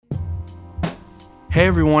Hey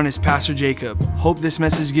everyone, it's Pastor Jacob. Hope this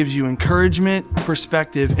message gives you encouragement,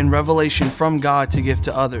 perspective, and revelation from God to give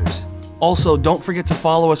to others. Also, don't forget to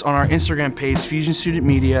follow us on our Instagram page, Fusion Student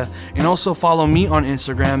Media, and also follow me on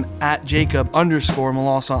Instagram at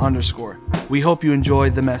Jacob_Malasa_. We hope you enjoy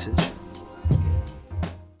the message.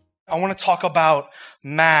 I want to talk about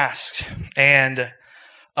masks. And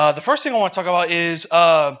the first thing I want to talk about is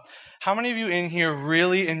how many of you in here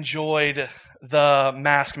really enjoyed the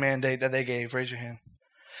mask mandate that they gave? Raise your hand.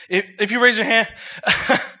 If you raise your hand,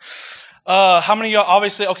 how many of y'all,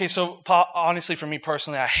 obviously, okay, so honestly, for me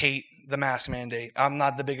personally, I hate the mask mandate. I'm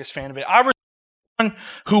not the biggest fan of it. I respect someone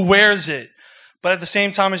who wears it, but at the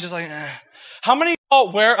same time, it's just like, How many of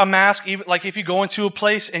y'all wear a mask, even like if you go into a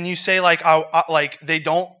place and you say like, like they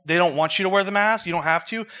don't want you to wear the mask, you don't have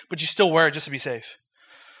to, but you still wear it just to be safe?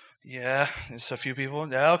 Yeah, there's a few people.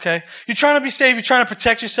 Yeah, okay. You're trying to be safe. You're trying to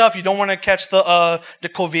protect yourself. You don't want to catch the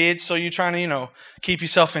COVID, so you're trying to, keep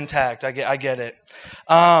yourself intact. I get it.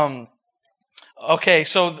 Okay,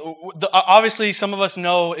 so obviously some of us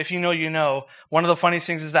know, if you know, you know, one of the funniest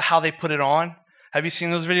things is how they put it on. Have you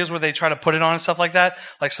seen those videos where they try to put it on and stuff like that?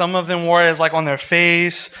 Like some of them wore it as like on their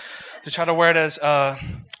face. They try to wear it as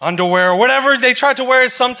underwear or whatever. They tried to wear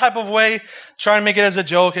it some type of way, trying to make it as a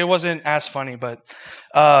joke. It wasn't as funny, but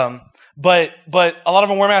a lot of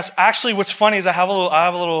them wear masks. Actually, what's funny is I have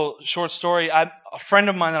a little short story. A friend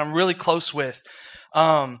of mine that I'm really close with,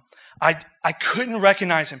 I couldn't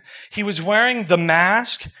recognize him. He was wearing the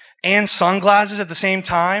mask and sunglasses at the same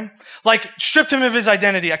time, like stripped him of his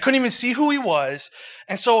identity. I couldn't even see who he was.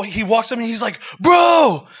 And so he walks up and he's like,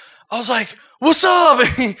 "Bro," I was like, "What's up?"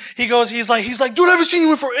 And he's like, "Dude, I haven't seen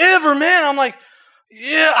you in forever, man." I'm like,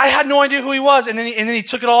 "Yeah," I had no idea who he was. And then he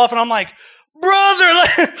took it all off and I'm like, "Brother,"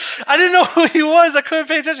 I didn't know who he was. I couldn't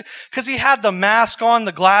pay attention because he had the mask on,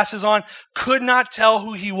 the glasses on, could not tell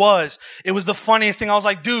who he was. It was the funniest thing. I was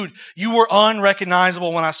like, "Dude, you were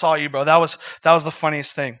unrecognizable when I saw you, bro." That was the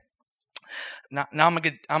funniest thing. Now I'm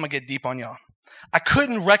gonna get deep on y'all. I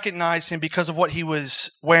couldn't recognize him because of what he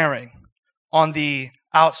was wearing on the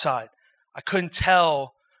outside. I couldn't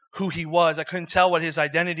tell who he was. I couldn't tell what his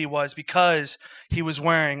identity was because he was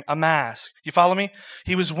wearing a mask. You follow me?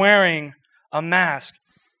 He was wearing a mask.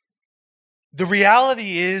 The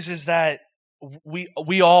reality is that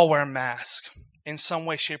we all wear masks in some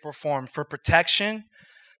way, shape, or form for protection,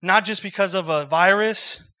 not just because of a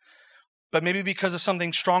virus, but maybe because of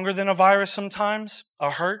something stronger than a virus sometimes,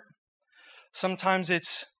 a hurt. Sometimes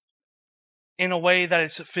it's in a way that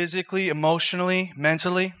it's physically, emotionally,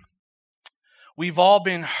 mentally. We've all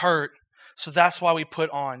been hurt, so that's why we put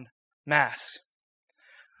on masks.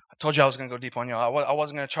 I told you I was going to go deep on y'all. I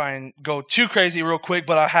wasn't going to try and go too crazy real quick,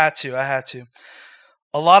 but I had to.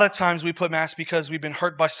 A lot of times we put masks because we've been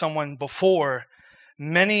hurt by someone before.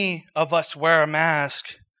 Many of us wear a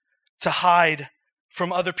mask to hide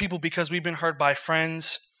from other people because we've been hurt by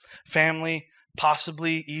friends, family,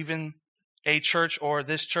 possibly even a church or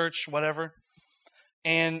this church, whatever.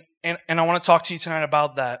 And I want to talk to you tonight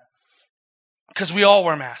about that because we all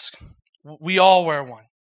wear masks. We all wear one.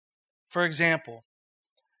 For example,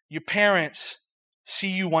 your parents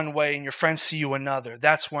see you one way and your friends see you another.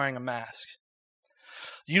 That's wearing a mask.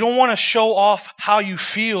 You don't want to show off how you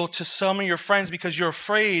feel to some of your friends because you're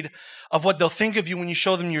afraid of what they'll think of you when you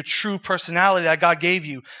show them your true personality that God gave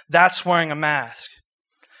you. That's wearing a mask.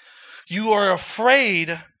 You are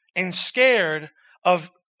afraid and scared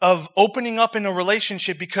of opening up in a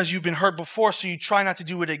relationship because you've been hurt before, so you try not to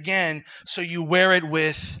do it again, so you wear it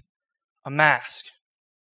with a mask.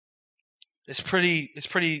 It's pretty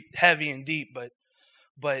heavy and deep,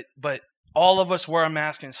 but all of us wear a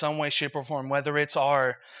mask in some way, shape, or form, whether it's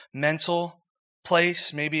our mental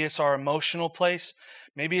place, maybe it's our emotional place,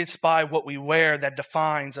 maybe it's by what we wear that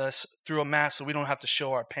defines us through a mask so we don't have to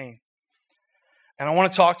show our pain. And I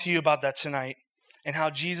want to talk to you about that tonight and how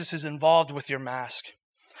Jesus is involved with your mask.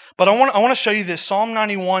 But I want to show you this. Psalm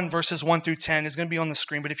 91 verses 1 through 10 is going to be on the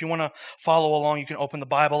screen, but if you want to follow along, you can open the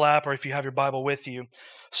Bible app or if you have your Bible with you.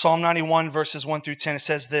 Psalm 91 verses 1 through 10, it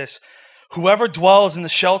says this: "Whoever dwells in the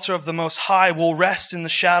shelter of the Most High will rest in the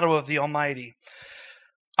shadow of the Almighty.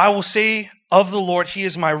 I will say of the Lord, He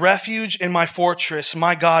is my refuge and my fortress,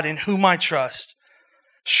 my God in whom I trust.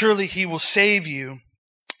 Surely He will save you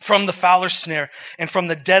from the fowler's snare and from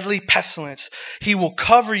the deadly pestilence. He will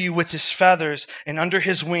cover you with His feathers, and under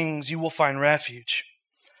His wings you will find refuge.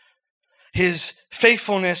 His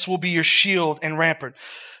faithfulness will be your shield and rampart.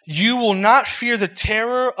 You will not fear the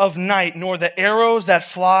terror of night, nor the arrows that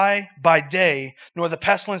fly by day, nor the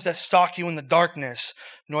pestilence that stalk you in the darkness,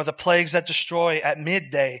 nor the plagues that destroy at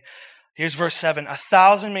midday." Here's verse 7.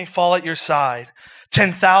 "1,000 may fall at your side,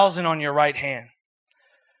 10,000 on your right hand,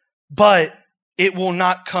 but it will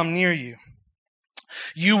not come near you.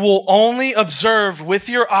 You will only observe with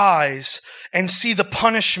your eyes and see the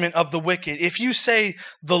punishment of the wicked. If you say,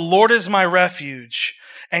 the Lord is my refuge,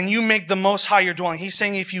 and you make the Most High your dwelling, he's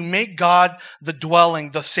saying if you make God the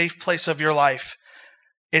dwelling, the safe place of your life,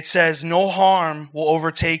 it says no harm will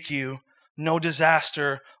overtake you, no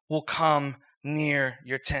disaster will come near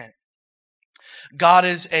your tent. God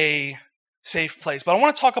is a safe place. But I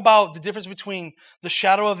want to talk about the difference between the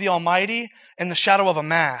shadow of the Almighty and the shadow of a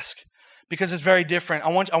mask, because it's very different. I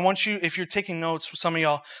want you, if you're taking notes, for some of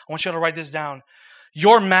y'all, I want you to write this down.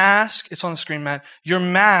 Your mask, it's on the screen, Matt. Your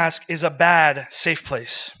mask is a bad safe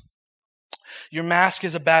place. Your mask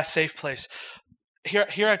is a bad safe place.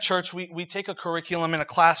 Here at church, we take a curriculum in a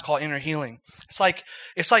class called Inner Healing. It's like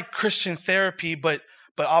Christian therapy, but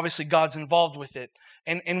obviously God's involved with it.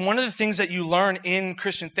 And one of the things that you learn in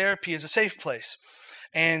Christian therapy is a safe place.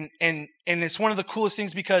 And it's one of the coolest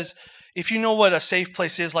things, because if you know what a safe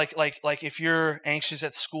place is, like if you're anxious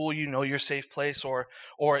at school, you know your safe place, or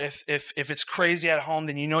if it's crazy at home,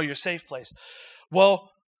 then you know your safe place.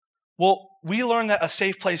 Well, we learn that a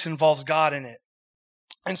safe place involves God in it.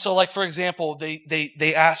 And so, like, for example,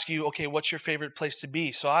 they ask you, okay, what's your favorite place to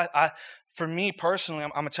be? So I for me personally,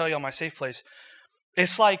 I'm going to tell you on my safe place.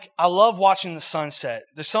 It's like, I love watching the sunset.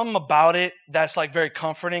 There's something about it that's like very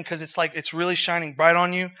comforting, because it's like, it's really shining bright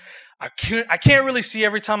on you. I can't really see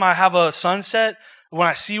every time I have a sunset when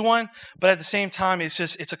I see one, but at the same time, it's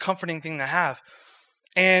a comforting thing to have.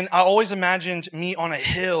 And I always imagined me on a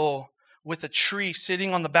hill with a tree,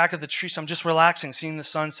 sitting on the back of the tree. So I'm just relaxing, seeing the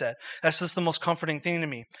sunset. That's just the most comforting thing to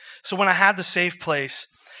me. So when I had the safe place,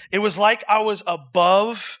 it was like I was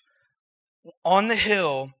above on the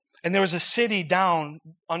hill, and there was a city down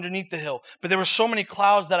underneath the hill. But there were so many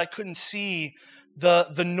clouds that I couldn't see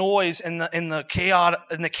the noise and the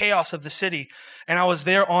chaos of the city. And I was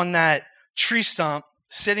there on that tree stump,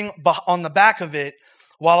 sitting on the back of it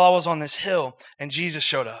while I was on this hill, and Jesus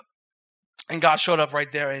showed up. And God showed up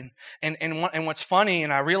right there. And what's funny,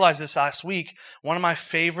 and I realized this last week, one of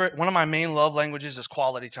my main love languages is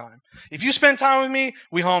quality time. If you spend time with me,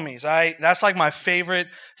 we homies, all right? That's like my favorite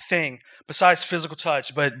thing besides physical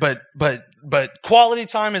touch. But quality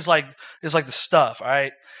time is like the stuff, all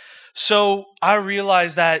right? So I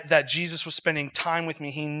realized that Jesus was spending time with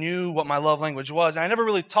me. He knew what my love language was. And I never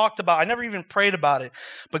really I never even prayed about it.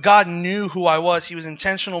 But God knew who I was. He was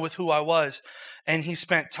intentional with who I was. And he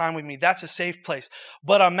spent time with me. That's a safe place.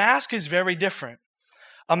 But a mask is very different.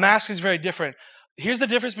 A mask is very different. Here's the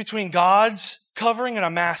difference between God's covering and a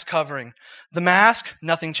mask covering. The mask,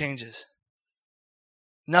 nothing changes.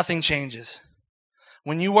 Nothing changes.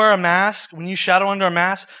 When you wear a mask, when you shadow under a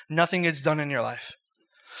mask, nothing gets done in your life.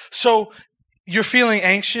 So you're feeling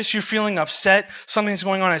anxious, you're feeling upset, something's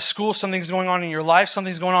going on at school, something's going on in your life,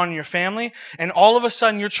 something's going on in your family, and all of a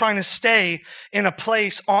sudden you're trying to stay in a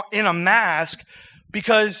place, in a mask,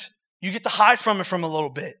 because you get to hide from it from a little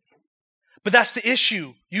bit. But that's the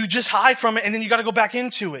issue. You just hide from it, and then you got to go back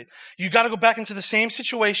into it. You got to go back into the same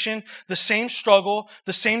situation, the same struggle,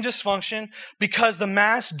 the same dysfunction, because the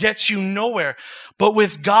mask gets you nowhere. But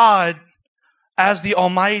with God, as the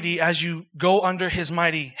Almighty, as you go under His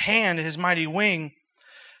mighty hand, His mighty wing,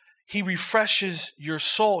 He refreshes your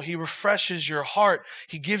soul. He refreshes your heart.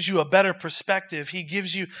 He gives you a better perspective. He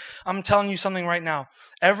gives you, I'm telling you something right now.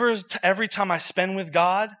 Every time I spend with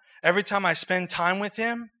God, every time I spend time with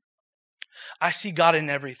Him, I see God in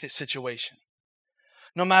every situation.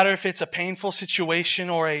 No matter if it's a painful situation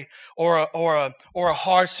or a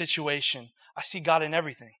hard situation, I see God in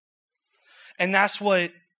everything. And that's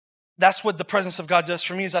what the presence of God does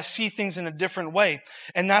for me, is I see things in a different way.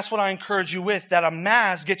 And that's what I encourage you with, that a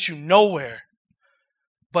mask gets you nowhere,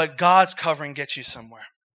 but God's covering gets you somewhere.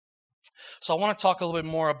 So I want to talk a little bit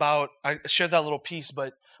more about, I shared that little piece,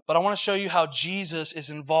 but I want to show you how Jesus is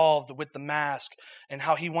involved with the mask and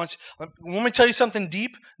how He wants, let me tell you something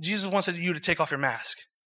deep. Jesus wants you to take off your mask.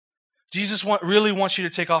 Jesus really wants you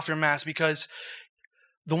to take off your mask, because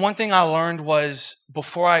the one thing I learned was,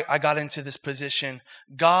 before I got into this position,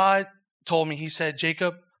 God told me, He said,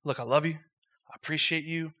 Jacob, look, I love you. I appreciate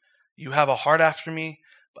you. You have a heart after me,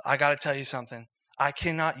 but I got to tell you something. I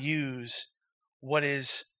cannot use what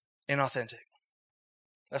is inauthentic.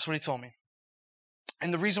 That's what He told me.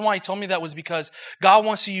 And the reason why He told me that was because God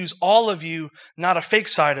wants to use all of you, not a fake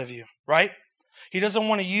side of you, right? He doesn't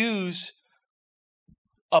want to use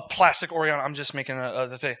a plastic Oriana. I'm just making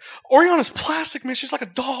the thing. Oriana's plastic, man. She's like a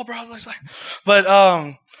doll, bro. But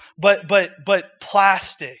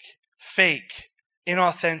plastic, fake,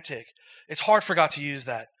 inauthentic. It's hard for God to use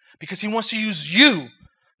that, because He wants to use you,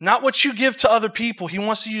 not what you give to other people. He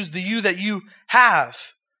wants to use the you that you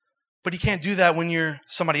have. But he can't do that when you're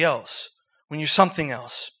somebody else, when you're something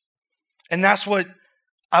else. And that's what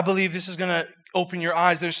I believe this is going to open your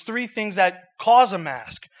eyes. There's 3 things that cause a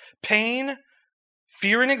mask: pain,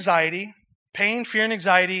 fear and anxiety,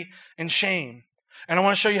 and shame. And I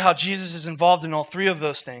want to show you how Jesus is involved in all 3 of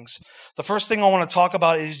those things. The first thing I want to talk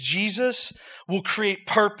about is Jesus will create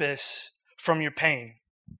purpose from your pain.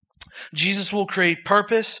 Jesus will create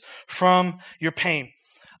purpose from your pain.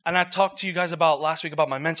 And I talked to you guys about last week about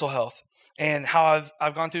my mental health and how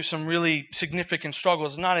I've gone through some really significant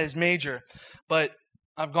struggles, not as major, but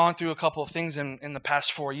I've gone through a couple of things in the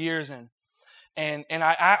past 4 years. And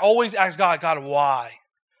I always ask God, why?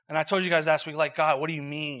 And I told you guys last week, like, God, what do you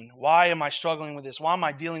mean? Why am I struggling with this? Why am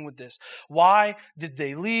I dealing with this? Why did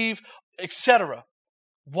they leave? Etc.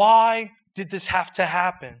 Why did this have to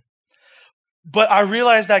happen? But I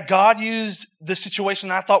realized that God used the situation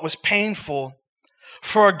that I thought was painful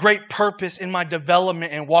for a great purpose in my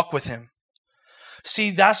development and walk with Him.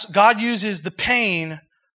 See, God uses the pain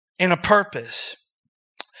in a purpose.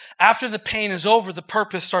 After the pain is over, the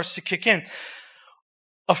purpose starts to kick in.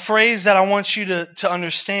 A phrase that I want you to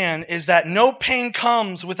understand is that no pain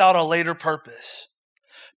comes without a later purpose.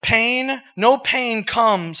 No pain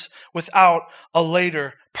comes without a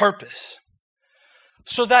later purpose.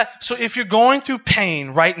 So if you're going through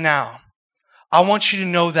pain right now, I want you to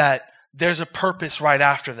know that there's a purpose right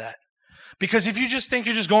after that. Because if you just think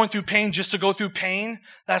you're just going through pain just to go through pain,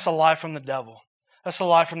 that's a lie from the devil. That's a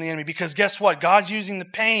lie from the enemy. Because guess what? God's using the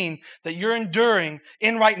pain that you're enduring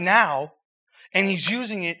in right now, and He's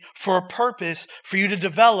using it for a purpose for you to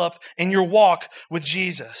develop in your walk with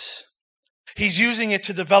Jesus. He's using it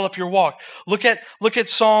to develop your walk. Look at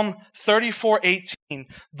Psalm 34:18.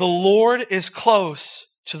 The Lord is close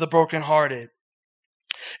to the brokenhearted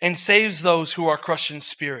and saves those who are crushed in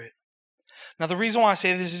spirit. Now, the reason why I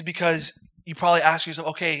say this is because you probably ask yourself,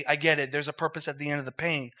 okay, I get it. There's a purpose at the end of the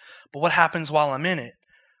pain. But what happens while I'm in it?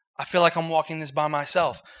 I feel like I'm walking this by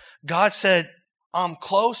myself. God said, I'm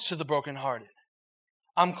close to the brokenhearted.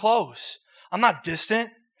 I'm close. I'm not distant.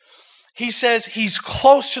 He says He's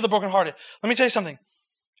close to the brokenhearted. Let me tell you something.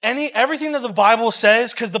 Everything that the Bible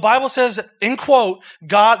says, because the Bible says, in quote,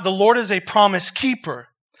 God, the Lord is a promise keeper.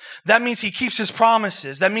 That means He keeps His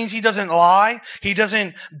promises. That means He doesn't lie. He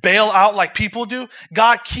doesn't bail out like people do.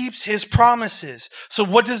 God keeps His promises. So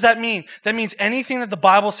what does that mean? That means anything that the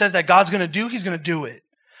Bible says that God's going to do, He's going to do it.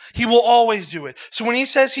 He will always do it. So when He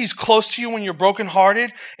says He's close to you when you're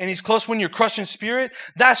brokenhearted and He's close when you're crushed in spirit,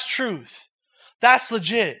 that's truth. That's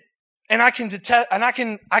legit. And I can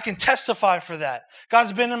testify for that.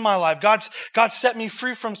 God's been in my life. God set me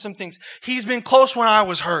free from some things. He's been close when I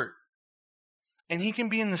was hurt. And He can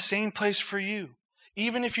be in the same place for you.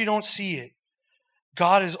 Even if you don't see it,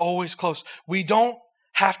 God is always close. We don't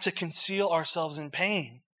have to conceal ourselves in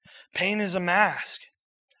pain. Pain is a mask.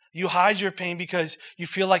 You hide your pain because you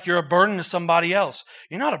feel like you're a burden to somebody else.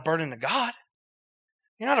 You're not a burden to God.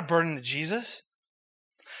 You're not a burden to Jesus.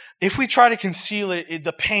 If we try to conceal it,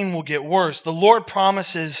 the pain will get worse. The Lord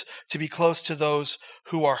promises to be close to those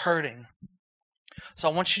who are hurting. So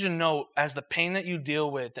I want you to know, as the pain that you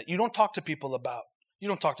deal with, that you don't talk to people about. You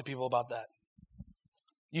don't talk to people about that.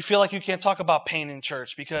 You feel like you can't talk about pain in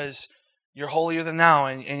church because you're holier than thou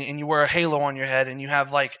and you wear a halo on your head and you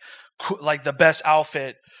have like the best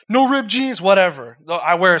outfit. No ripped jeans, whatever.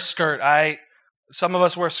 I wear a skirt. Some of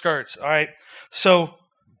us wear skirts, all right? So,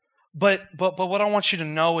 but what I want you to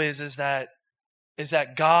know is that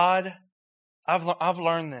God, I've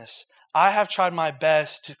learned this. I have tried my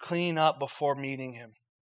best to clean up before meeting Him.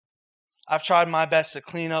 I've tried my best to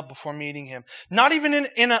clean up before meeting Him. Not even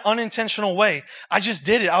in an unintentional way. I just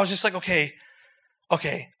did it. I was just like, okay,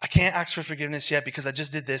 I can't ask for forgiveness yet because I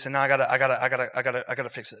just did this and now I gotta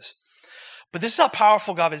fix this. But this is how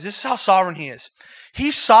powerful God is. This is how sovereign He is.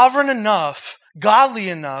 He's sovereign enough, godly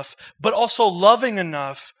enough, but also loving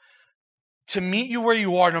enough to meet you where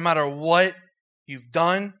you are no matter what you've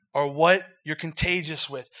done or what you're contagious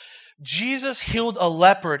with. Jesus healed a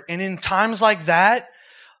leopard, and in times like that,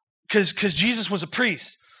 because Jesus was a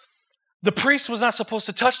priest, the priest was not supposed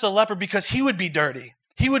to touch the leper because he would be dirty.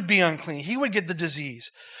 He would be unclean. He would get the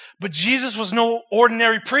disease. But Jesus was no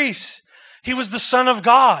ordinary priest. He was the Son of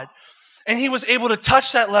God. And He was able to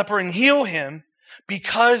touch that leper and heal him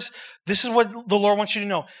because this is what the Lord wants you to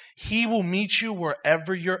know. He will meet you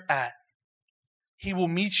wherever you're at. He will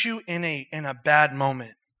meet you in a bad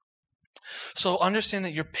moment. So understand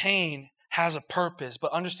that your pain has a purpose,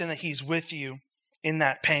 but understand that He's with you in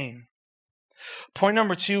that pain. Point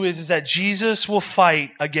number 2 is that Jesus will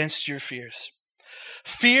fight against your fears.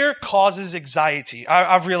 Fear causes anxiety.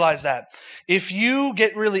 I've realized that. If you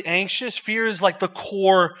get really anxious, fear is like the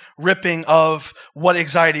core ripping of what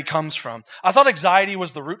anxiety comes from. I thought anxiety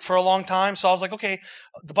was the root for a long time. So I was like, okay,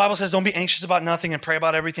 the Bible says don't be anxious about nothing and pray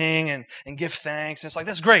about everything and give thanks. And it's like,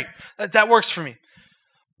 that's great. That works for me.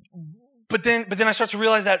 But then I start to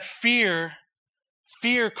realize that fear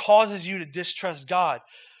causes you to distrust God.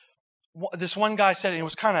 This one guy said it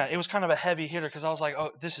was kind of a heavy hitter because I was like,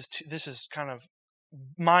 oh, this is kind of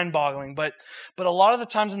mind-boggling. But a lot of the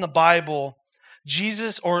times in the Bible,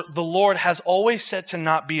 Jesus or the Lord has always said to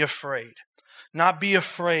not be afraid. Not be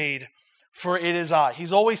afraid, for it is I.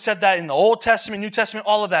 He's always said that in the Old Testament, New Testament,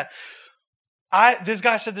 all of that. This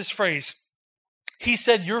guy said this phrase. He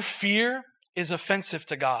said, your fear is offensive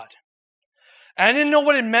to God. And I didn't know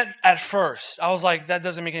what it meant at first. I was like, that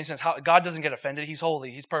doesn't make any sense. God doesn't get offended. He's holy.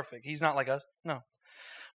 He's perfect. He's not like us. No.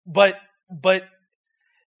 But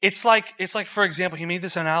it's like, for example, he made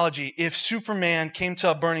this analogy. If Superman came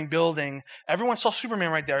to a burning building, everyone saw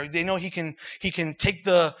Superman right there. They know he can take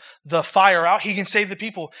the fire out. He can save the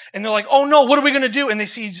people. And they're like, oh no, what are we going to do? And they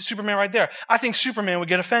see Superman right there. I think Superman would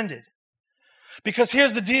get offended. Because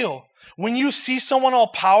here's the deal. When you see someone all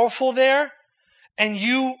powerful there, and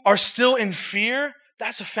you are still in fear,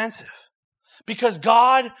 that's offensive. Because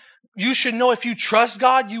God, you should know if you trust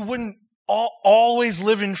God, you wouldn't always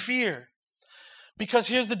live in fear. Because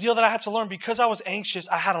here's the deal that I had to learn. Because I was anxious,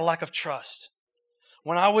 I had a lack of trust.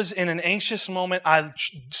 When I was in an anxious moment, I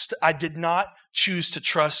did not choose to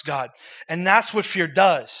trust God. And that's what fear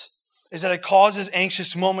does, is that it causes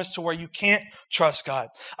anxious moments to where you can't trust God.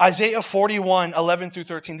 Isaiah 41, 11 through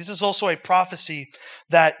 13. This is also a prophecy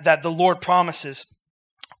that the Lord promises.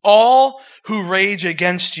 All who rage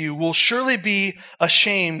against you will surely be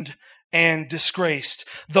ashamed and disgraced.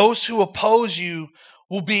 Those who oppose you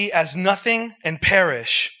will be as nothing and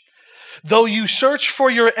perish. Though you search for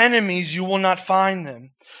your enemies, you will not find them.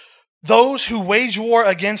 Those who wage war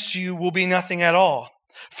against you will be nothing at all.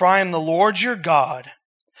 For I am the Lord your God,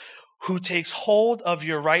 who takes hold of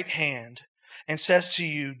your right hand and says to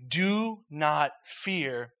you, do not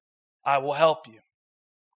fear, I will help you.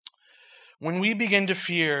 When we begin to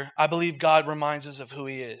fear, I believe God reminds us of who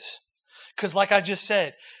he is. Because like I just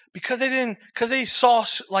said, because they saw,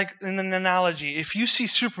 like in an analogy, if you see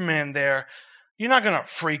Superman there, you're not going to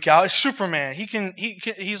freak out. It's Superman.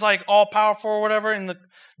 He's like all powerful or whatever in the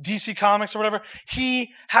DC comics or whatever.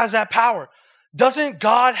 He has that power. Doesn't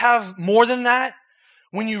God have more than that?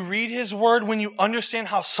 When you read his word, when you understand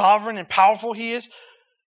how sovereign and powerful he is,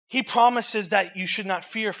 he promises that you should not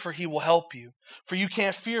fear, for he will help you. For you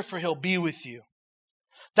can't fear, for he'll be with you.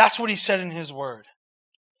 That's what he said in his word.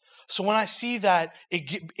 So when I see that,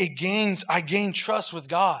 I gain trust with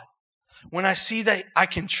God. When I see that I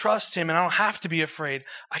can trust him and I don't have to be afraid,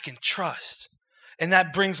 I can trust. And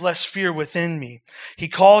that brings less fear within me. He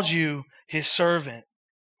called you his servant.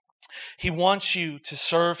 He wants you to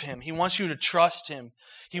serve him. He wants you to trust him.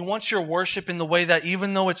 He wants your worship in the way that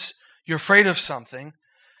even though you're afraid of something,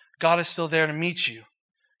 God is still there to meet you.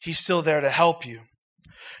 He's still there to help you.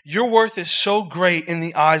 Your worth is so great in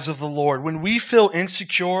the eyes of the Lord. When we feel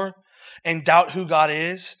insecure and doubt who God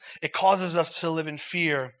is, it causes us to live in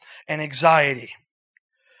fear and anxiety.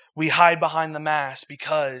 We hide behind the mask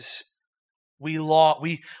because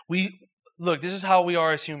look, this is how we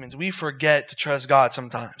are as humans. We forget to trust God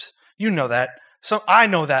sometimes. You know that. So I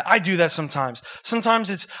know that. I do that sometimes.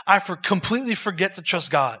 Sometimes I completely forget to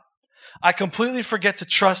trust God. I completely forget to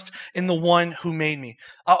trust in the one who made me.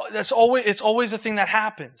 It's always a thing that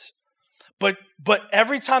happens. But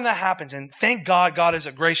every time that happens, and thank God, God is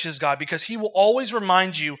a gracious God, because he will always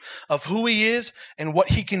remind you of who he is and what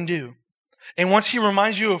he can do. And once he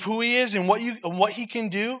reminds you of who he is and what he can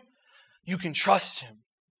do, you can trust him.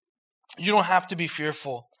 You don't have to be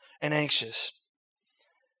fearful and anxious.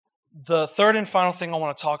 The third and final thing I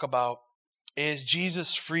want to talk about is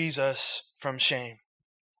Jesus frees us from shame.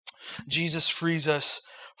 Jesus frees us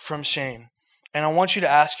from shame. And I want you to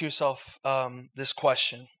ask yourself this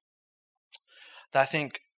question that I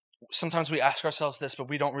think sometimes we ask ourselves this, but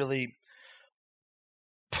we don't really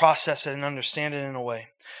process it and understand it in a way.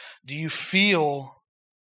 Do you feel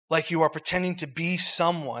like you are pretending to be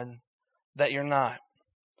someone that you're not?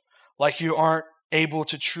 Like you aren't able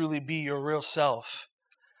to truly be your real self?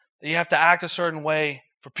 That you have to act a certain way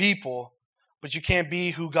for people, but you can't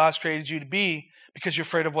be who God's created you to be because you're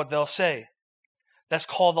afraid of what they'll say. That's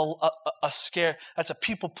called a scare. That's a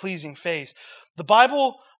people-pleasing phase.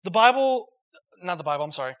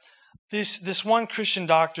 This one Christian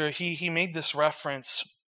doctor, he made this reference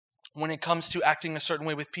when it comes to acting a certain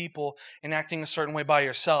way with people and acting a certain way by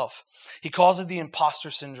yourself. He calls it the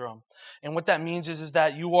imposter syndrome. And what that means is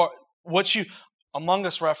that you are, Among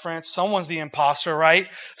Us reference, someone's the imposter, right?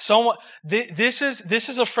 This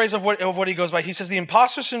is a phrase of what he goes by. He says the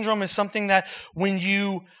imposter syndrome is something that when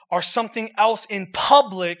you are something else in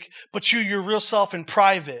public, but you're your real self in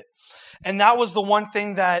private. And that was the one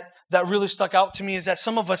thing that really stuck out to me, is that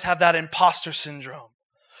some of us have that imposter syndrome.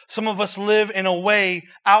 Some of us live in a way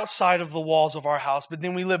outside of the walls of our house, but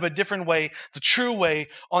then we live a different way, the true way,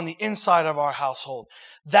 on the inside of our household.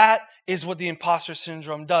 That is what the imposter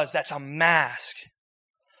syndrome does. That's a mask.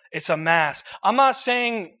 It's a mask. I'm not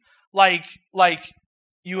saying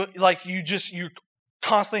you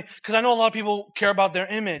constantly, because I know a lot of people care about their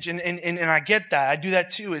image, and I get that. I do that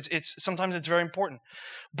too. It's sometimes it's very important.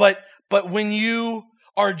 But when you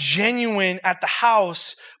are genuine at the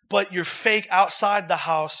house, but you're fake outside the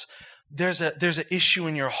house, there's an issue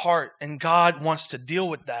in your heart, and God wants to deal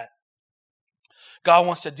with that. God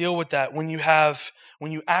wants to deal with that when you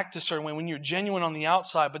act a certain way, when you're genuine on the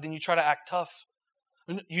outside, but then you try to act tough.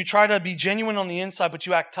 You try to be genuine on the inside, but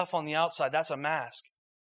you act tough on the outside. That's a mask.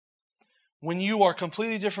 When you are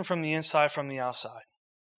completely different from the inside, from the outside.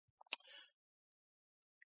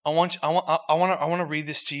 I want to read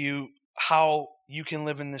this to you, how you can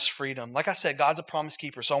live in this freedom. Like I said, God's a promise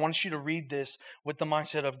keeper. So I want you to read this with the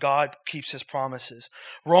mindset of God keeps his promises.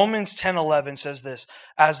 Romans 10:11 says this,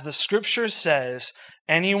 as the scripture says,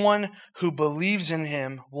 anyone who believes in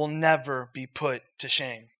him will never be put to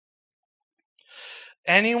shame.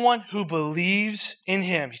 Anyone who believes in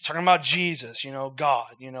him, he's talking about Jesus,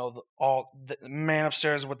 God, the man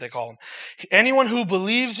upstairs is what they call him. Anyone who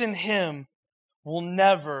believes in him will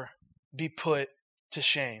never be put to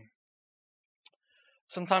shame.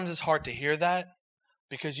 Sometimes it's hard to hear that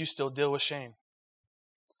because you still deal with shame.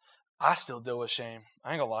 I still deal with shame.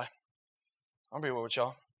 I ain't gonna lie. I'm gonna be real with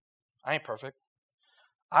y'all. I ain't perfect.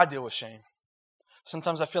 I deal with shame.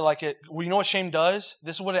 Sometimes I feel like it. Well, you know what shame does?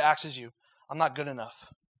 This is what it acts as you. I'm not good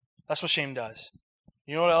enough. That's what shame does.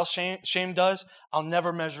 You know what else shame does? I'll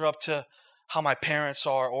never measure up to how my parents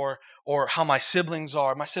are or how my siblings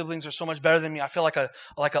are. My siblings are so much better than me. I feel like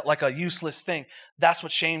a useless thing. That's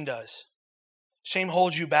what shame does. Shame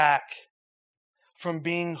holds you back from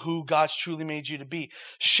being who God's truly made you to be.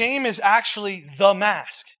 Shame is actually the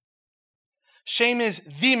mask. Shame is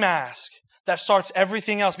the mask that starts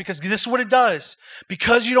everything else, because this is what it does.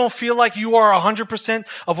 Because you don't feel like you are 100%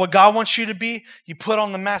 of what God wants you to be, you put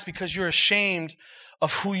on the mask because you're ashamed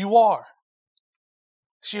of who you are.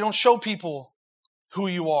 So you don't show people who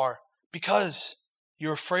you are because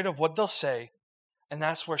you're afraid of what they'll say. And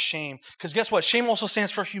that's where shame, because guess what? Shame also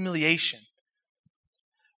stands for humiliation.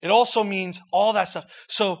 It also means all that stuff.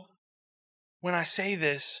 So when I say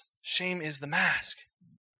this, shame is the mask.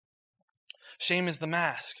 Shame is the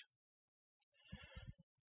mask.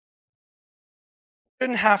 You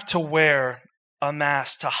shouldn't have to wear a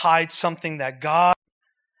mask to hide something that God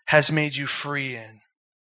has made you free in.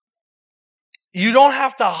 You don't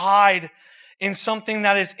have to hide in something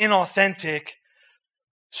that is inauthentic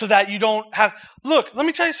so that you don't have... Look, let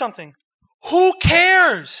me tell you something. Who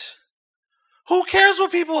cares? Who cares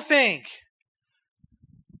what people think?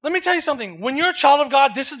 Let me tell you something. When you're a child of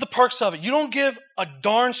God, this is the perks of it. You don't give a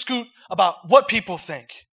darn scoot about what people think.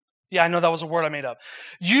 Yeah, I know that was a word I made up.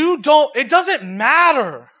 It doesn't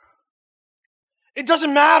matter. It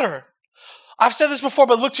doesn't matter. I've said this before,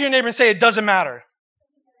 but look to your neighbor and say, it doesn't matter.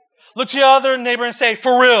 Look to your other neighbor and say,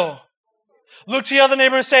 for real. Look to your other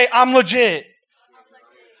neighbor and say, I'm legit.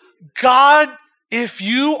 God, if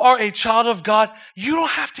you are a child of God, you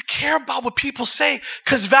don't have to care about what people say,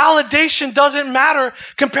 because validation doesn't matter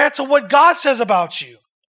compared to what God says about you.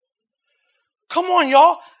 Come on,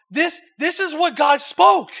 y'all. This is what God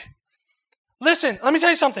spoke. Listen, let me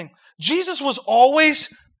tell you something. Jesus was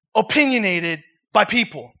always opinionated by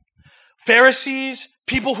people. Pharisees,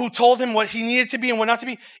 people who told him what he needed to be and what not to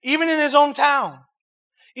be, even in his own town.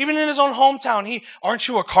 Even in his own hometown. Aren't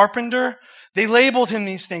you a carpenter? They labeled him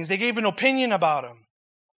these things. They gave an opinion about him.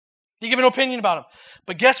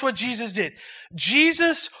 But guess what Jesus did?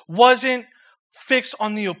 Jesus wasn't fixed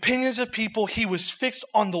on the opinions of people. He was fixed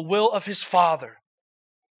on the will of his Father.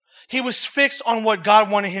 He was fixed on what God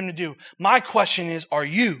wanted him to do. My question is, are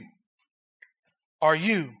you? Are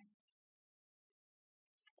you?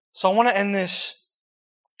 So I want to end this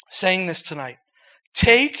saying this tonight.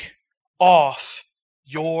 Take off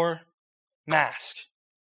your mask.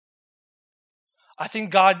 I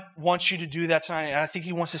think God wants you to do that tonight, and I think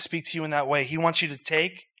he wants to speak to you in that way. He wants you to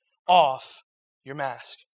take off your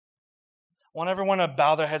mask. I want everyone to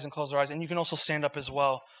bow their heads and close their eyes, and you can also stand up as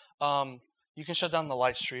well. You can shut down the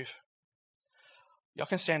lights, Shreve. Y'all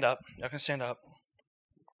can stand up. Y'all can stand up.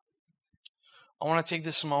 I want to take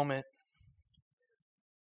this moment.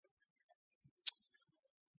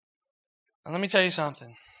 And let me tell you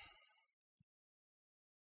something.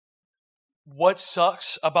 What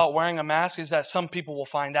sucks about wearing a mask is that some people will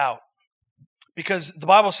find out. Because the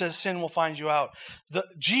Bible says sin will find you out.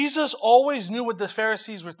 Jesus always knew what the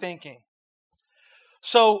Pharisees were thinking.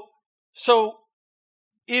 So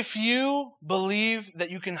if you believe that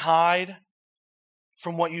you can hide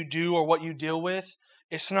from what you do or what you deal with,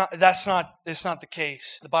 it's not the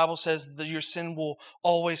case. The Bible says that your sin will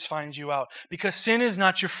always find you out. Because sin is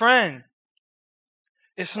not your friend.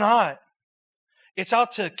 It's not. It's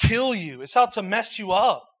out to kill you. It's out to mess you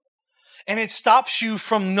up. And it stops you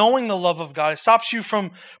from knowing the love of God. It stops you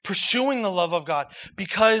from pursuing the love of God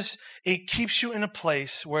because it keeps you in a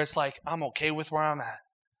place where it's like, I'm okay with where I'm at.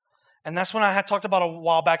 And that's when I had talked about a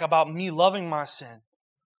while back about me loving my sin.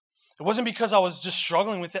 It wasn't because I was just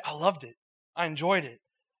struggling with it. I loved it. I enjoyed it.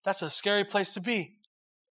 That's a scary place to be.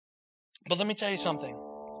 But let me tell you something.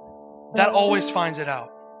 That always finds it out.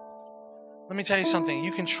 Let me tell you something.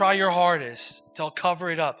 You can try your hardest to cover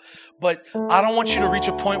it up. But I don't want you to reach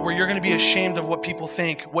a point where you're going to be ashamed of what people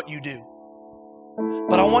think, what you do.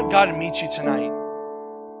 But I want God to meet you tonight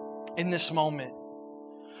in this moment.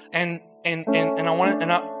 And I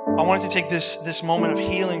wanted to take this moment of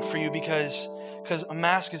healing for you because a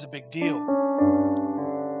mask is a big deal.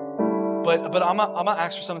 But I'm gonna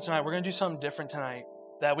ask for something tonight. We're gonna do something different tonight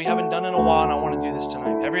that we haven't done in a while, and I want to do this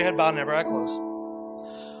tonight. Every head bowed and every eye closed.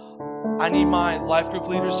 I need my life group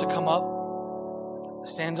leaders to come up,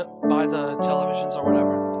 stand up by the televisions or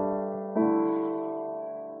whatever.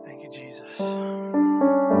 Thank you, Jesus.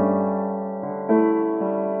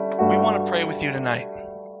 We want to pray with you tonight.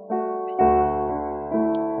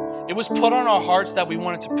 It was put on our hearts that we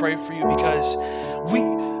wanted to pray for you because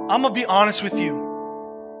I'm going to be honest with you.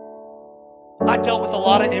 I dealt with a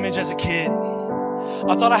lot of image as a kid.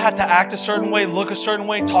 I thought I had to act a certain way, look a certain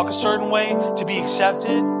way, talk a certain way to be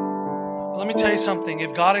accepted. But let me tell you something.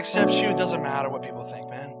 If God accepts you, it doesn't matter what people think,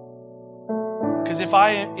 man. Because if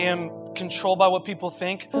I am controlled by what people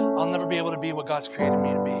think, I'll never be able to be what God's created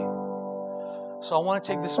me to be. So I want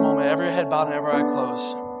to take this moment, every head bowed and every eye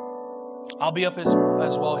closed. I'll be up as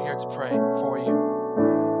well here to pray for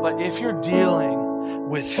you. But if you're dealing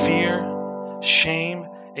with fear, shame,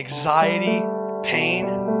 anxiety, pain,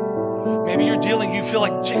 maybe you feel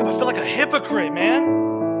like, Jacob, I feel like a hypocrite, man.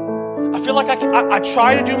 I feel like I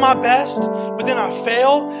try to do my best, but then I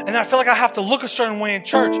fail, and then I feel like I have to look a certain way in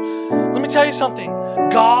church. Let me tell you something.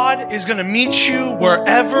 God is going to meet you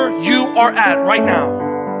wherever you are at right now.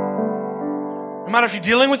 No matter if you're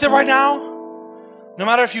dealing with it right now, no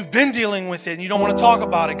matter if you've been dealing with it and you don't want to talk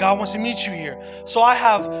about it, God wants to meet you here. So I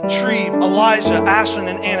have Treve, Elijah, Ashlyn,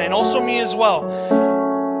 and Anna, and also me as well.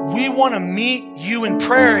 We want to meet you in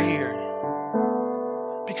prayer here.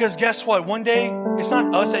 Because guess what? One day, it's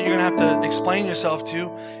not us that you're going to have to explain yourself to.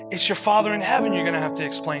 It's your Father in heaven you're going to have to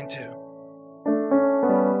explain to.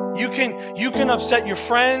 You can upset your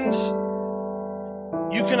friends.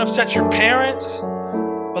 You can upset your parents.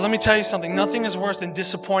 But let me tell you something. Nothing is worse than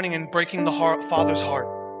disappointing and breaking the Father's heart.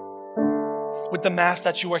 With the mask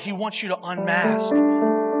that you wear, He wants you to unmask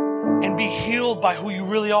and be healed by who you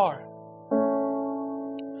really are.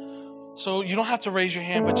 So you don't have to raise your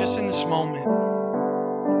hand, but just in this moment,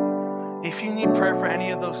 if you need prayer for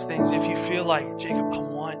any of those things, if you feel like, Jacob, I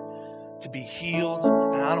want to be healed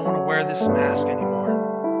and I don't want to wear this mask anymore,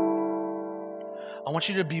 I want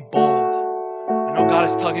you to be bold. I know God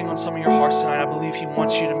is tugging on some of your hearts tonight. I believe He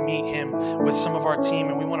wants you to meet Him with some of our team,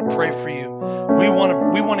 and we want to pray for you. We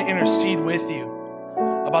want to intercede with you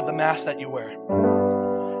about the mask that you wear.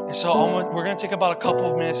 And so we're going to take about a couple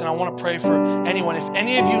of minutes, and I want to pray for anyone. If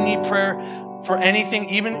any of you need prayer for anything,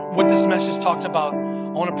 even what this message talked about,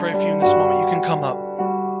 I want to pray for you in this moment. You can come up.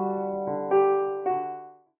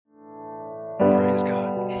 Praise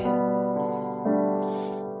God.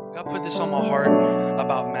 God put this on my heart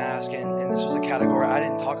about mask, and this was a category I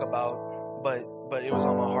didn't talk about, but it was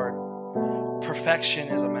on my heart. Perfection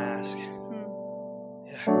is a mask.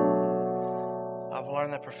 Yeah. I've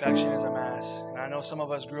learned that perfection is a mask. And I know some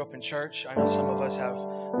of us grew up in church. I know some of us have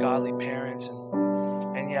godly parents.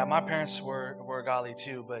 And yeah, my parents were godly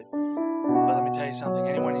too, but let me tell you something.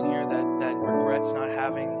 Anyone in here that regrets not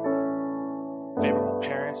having favorable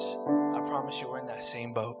parents, I promise you we're in that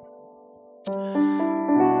same boat.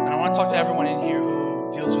 And I want to talk to everyone in here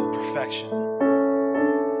who deals with perfection.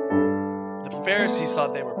 The Pharisees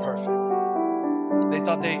thought they were perfect. They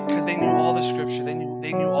thought because they knew all the scripture. They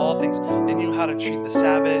knew all things. They knew how to treat the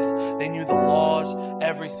Sabbath. They knew the laws,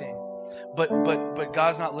 everything. But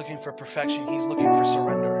God's not looking for perfection. He's looking for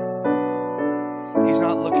surrender. He's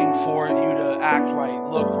not looking for you to act right,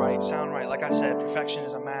 look right, sound right. Like I said, perfection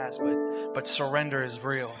is a mask, but surrender is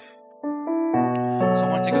real. So I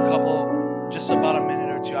want to take just about a minute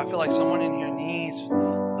or two. I feel like someone in here needs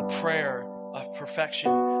the prayer of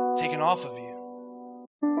perfection taken off of you.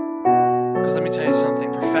 Because let me tell you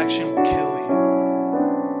something, perfection will kill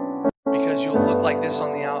you. Because you'll look like this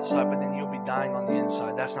on the outside, but then you'll be dying on the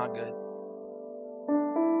inside. That's not good.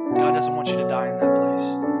 God doesn't want you to die in that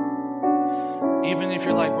place. Even if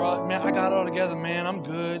you're like, bro, man, I got it all together, man. I'm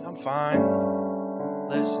good. I'm fine.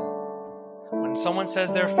 Listen, when someone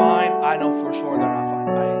says they're fine, I know for sure they're not fine.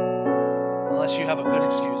 Unless you have a good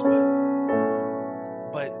excuse,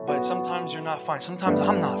 but sometimes you're not fine. Sometimes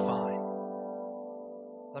I'm not fine.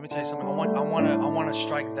 Let me tell you something. I want to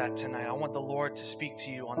strike that tonight. I want the Lord to speak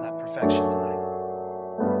to you on that perfection tonight.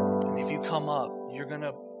 And if you come up, you're going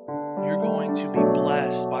to be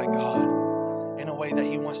blessed by God in a way that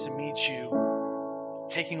He wants to meet you,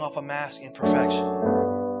 taking off a mask in perfection.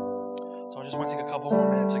 So I just want to take a couple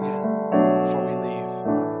more minutes again before we leave.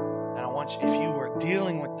 And I want you, if you are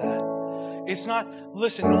dealing with that, it's not,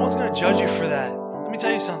 listen, no one's going to judge you for that. Let me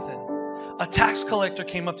tell you something. A tax collector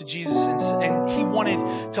came up to Jesus and he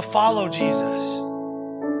wanted to follow Jesus.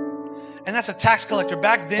 And that's a tax collector.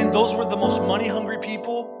 Back then, those were the most money-hungry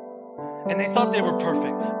people. And they thought they were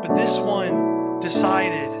perfect. But this one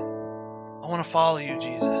decided, I want to follow you,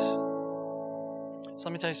 Jesus. So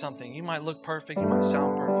let me tell you something. You might look perfect. You might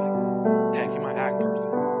sound perfect. Heck, you might act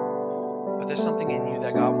perfect. But there's something in you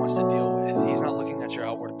that God wants to deal with. He's not looking at your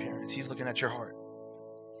outward appearance. He's looking at your heart.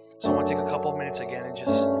 So I want to take a couple minutes again and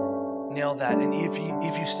just nail that. And if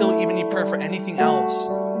you still even need prayer for anything else,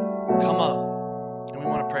 come up and we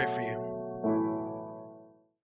want to pray for you.